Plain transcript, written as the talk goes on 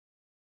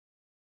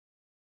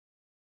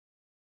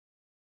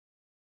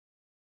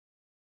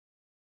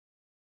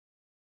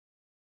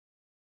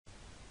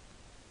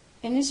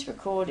In this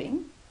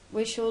recording,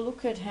 we shall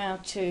look at how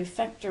to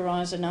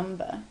factorise a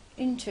number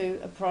into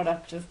a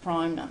product of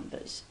prime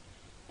numbers.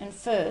 And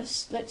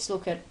first, let's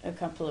look at a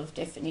couple of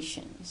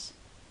definitions.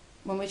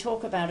 When we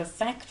talk about a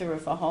factor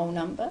of a whole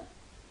number,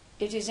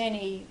 it is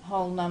any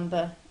whole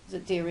number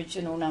that the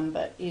original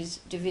number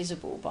is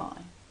divisible by.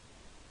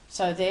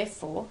 So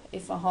therefore,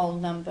 if a whole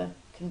number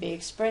can be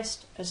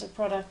expressed as a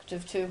product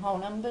of two whole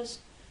numbers,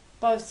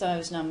 both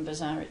those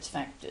numbers are its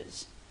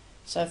factors.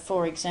 So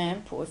for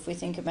example, if we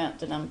think about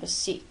the number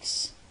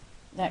 6,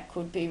 that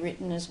could be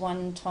written as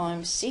 1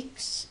 times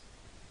 6,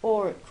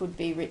 or it could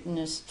be written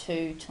as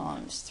 2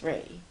 times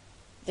 3.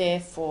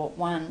 Therefore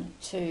 1,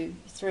 2,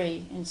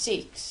 3 and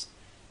 6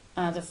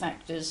 are the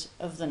factors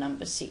of the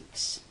number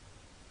 6.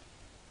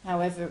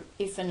 However,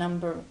 if a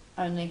number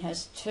only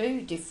has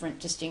two different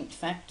distinct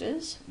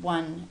factors,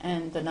 1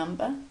 and the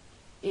number,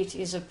 it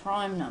is a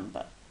prime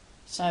number.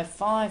 So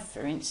 5,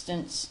 for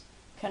instance,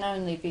 can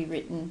only be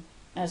written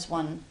as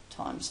 1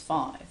 times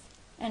 5,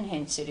 and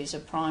hence it is a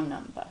prime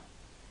number.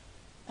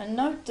 And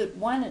note that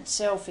 1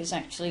 itself is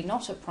actually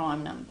not a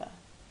prime number,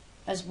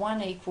 as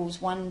 1 equals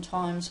 1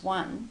 times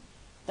 1,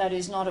 that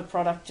is not a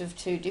product of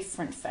two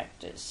different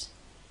factors.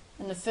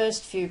 And the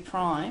first few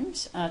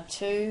primes are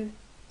 2,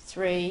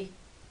 3,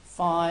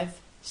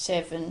 5,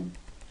 7,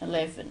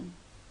 11.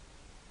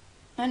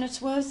 And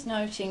it's worth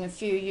noting a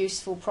few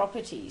useful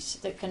properties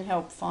that can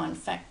help find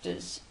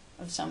factors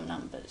of some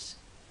numbers.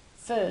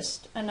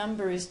 First, a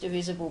number is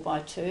divisible by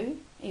 2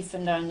 if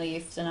and only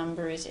if the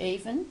number is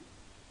even.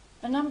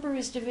 A number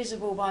is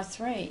divisible by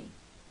 3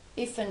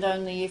 if and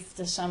only if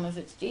the sum of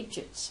its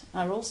digits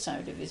are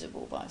also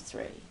divisible by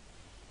 3.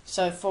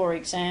 So for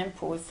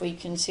example, if we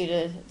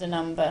consider the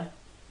number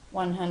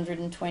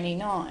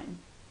 129,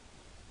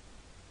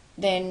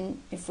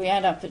 then if we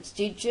add up its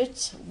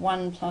digits,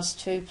 1 plus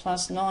 2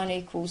 plus 9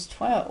 equals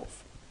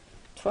 12.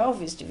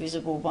 12 is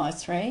divisible by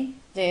 3,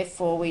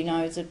 therefore we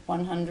know that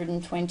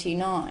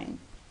 129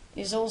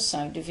 is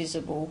also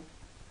divisible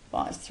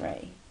by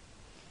 3.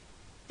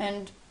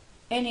 And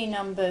any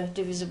number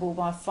divisible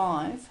by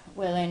 5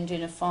 will end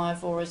in a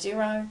 5 or a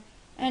 0,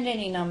 and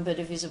any number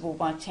divisible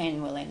by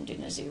 10 will end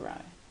in a 0.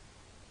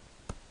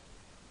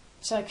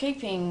 So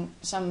keeping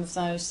some of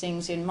those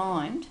things in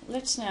mind,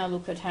 let's now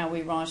look at how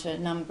we write a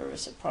number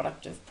as a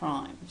product of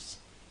primes.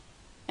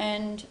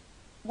 And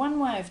one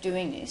way of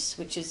doing this,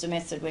 which is the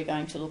method we're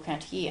going to look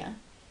at here,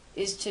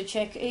 is to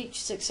check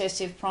each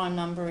successive prime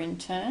number in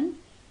turn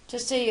to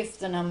see if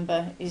the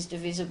number is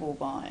divisible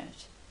by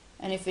it.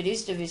 And if it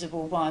is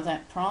divisible by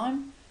that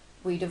prime,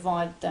 we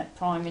divide that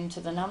prime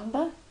into the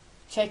number,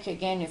 check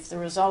again if the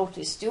result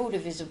is still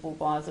divisible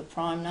by the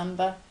prime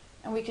number,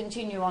 and we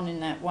continue on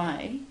in that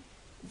way.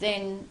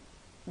 Then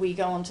we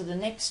go on to the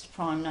next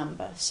prime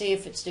number, see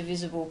if it's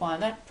divisible by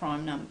that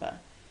prime number,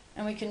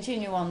 and we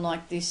continue on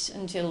like this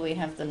until we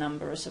have the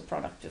number as a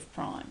product of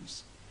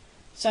primes.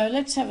 So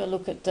let's have a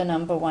look at the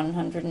number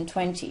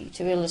 120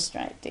 to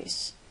illustrate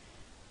this.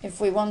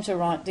 If we want to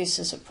write this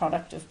as a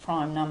product of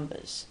prime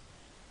numbers,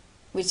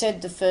 we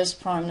said the first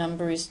prime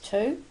number is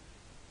 2,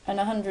 and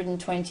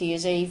 120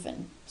 is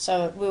even,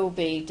 so it will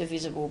be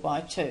divisible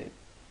by 2.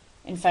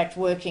 In fact,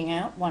 working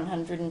out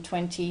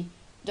 120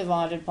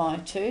 divided by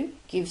 2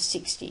 gives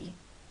 60.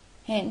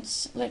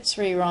 Hence, let's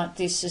rewrite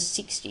this as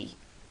 60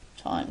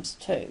 times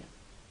 2.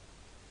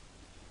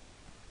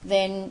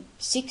 Then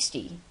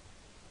 60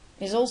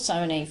 is also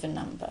an even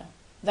number.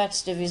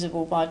 That's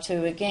divisible by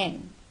 2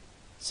 again.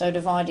 So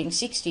dividing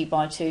 60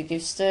 by 2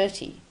 gives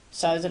 30,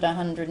 so that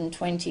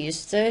 120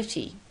 is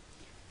 30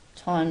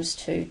 times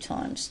 2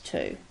 times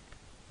 2.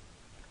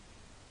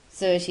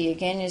 30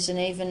 again is an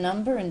even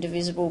number and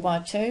divisible by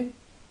 2.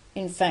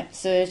 In fact,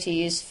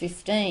 30 is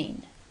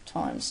 15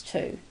 times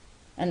 2,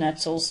 and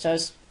that's also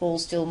all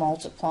still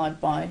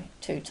multiplied by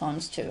 2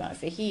 times 2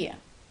 over here.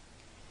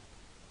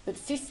 But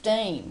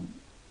 15,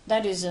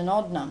 that is an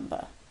odd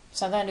number,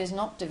 so that is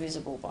not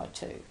divisible by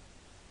 2.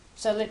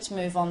 So let's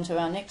move on to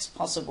our next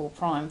possible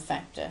prime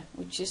factor,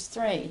 which is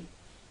 3.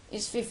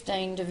 Is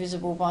 15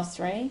 divisible by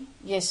 3?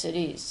 Yes, it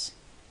is.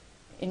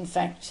 In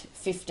fact,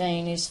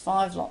 15 is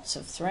 5 lots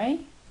of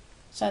 3,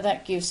 so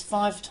that gives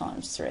 5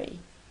 times 3,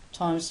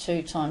 times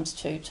 2 times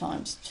 2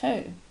 times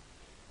 2.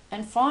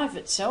 And 5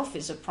 itself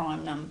is a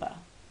prime number.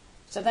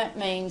 So that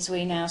means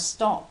we now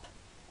stop,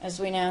 as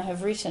we now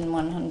have written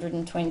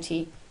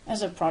 120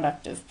 as a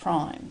product of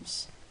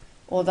primes.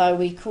 Although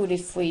we could,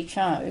 if we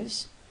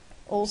chose,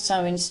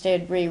 also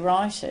instead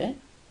rewrite it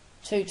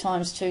 2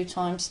 times 2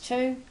 times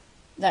 2.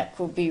 That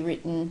could be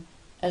written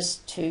as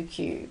 2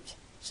 cubed.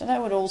 So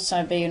that would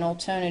also be an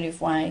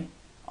alternative way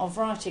of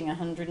writing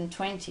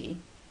 120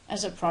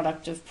 as a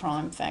product of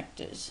prime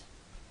factors.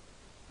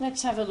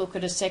 Let's have a look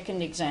at a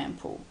second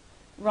example,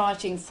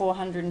 writing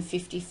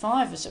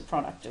 455 as a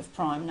product of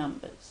prime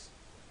numbers.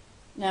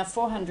 Now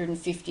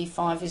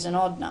 455 is an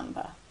odd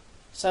number,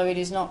 so it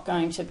is not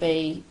going to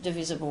be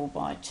divisible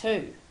by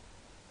 2.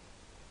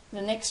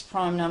 The next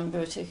prime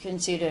number to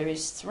consider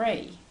is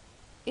 3.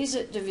 Is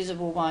it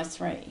divisible by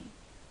 3?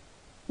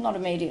 Not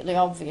immediately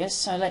obvious,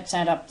 so let's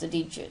add up the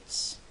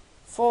digits.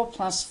 4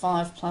 plus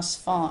 5 plus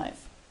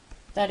 5.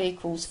 That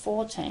equals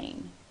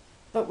 14.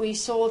 But we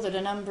saw that a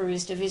number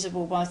is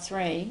divisible by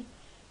 3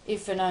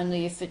 if and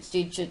only if its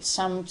digits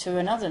sum to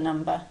another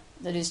number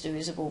that is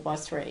divisible by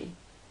 3.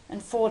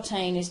 And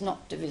 14 is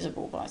not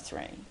divisible by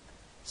 3.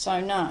 So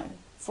no,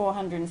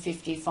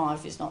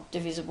 455 is not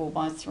divisible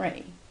by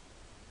 3.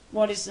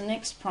 What is the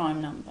next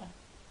prime number?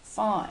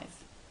 5.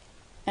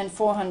 And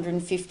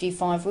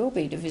 455 will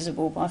be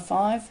divisible by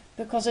 5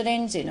 because it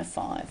ends in a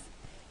 5.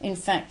 In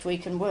fact, we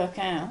can work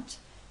out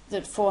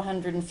that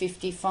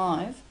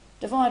 455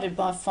 divided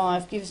by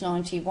 5 gives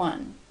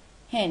 91.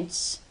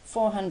 Hence,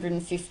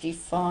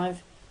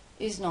 455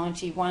 is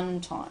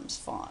 91 times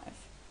 5.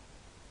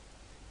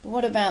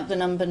 What about the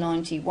number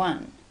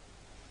 91?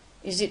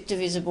 Is it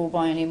divisible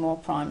by any more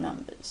prime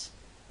numbers?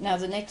 Now,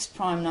 the next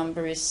prime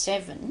number is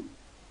 7.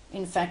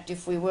 In fact,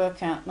 if we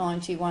work out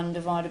 91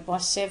 divided by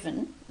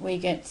 7, we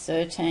get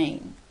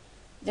 13.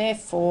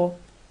 Therefore,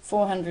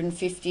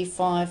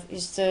 455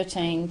 is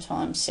 13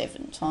 times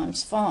 7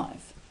 times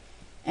 5.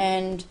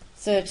 And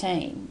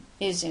 13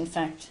 is, in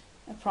fact,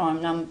 a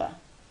prime number.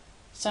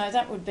 So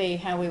that would be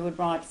how we would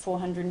write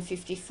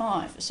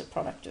 455 as a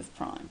product of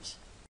primes.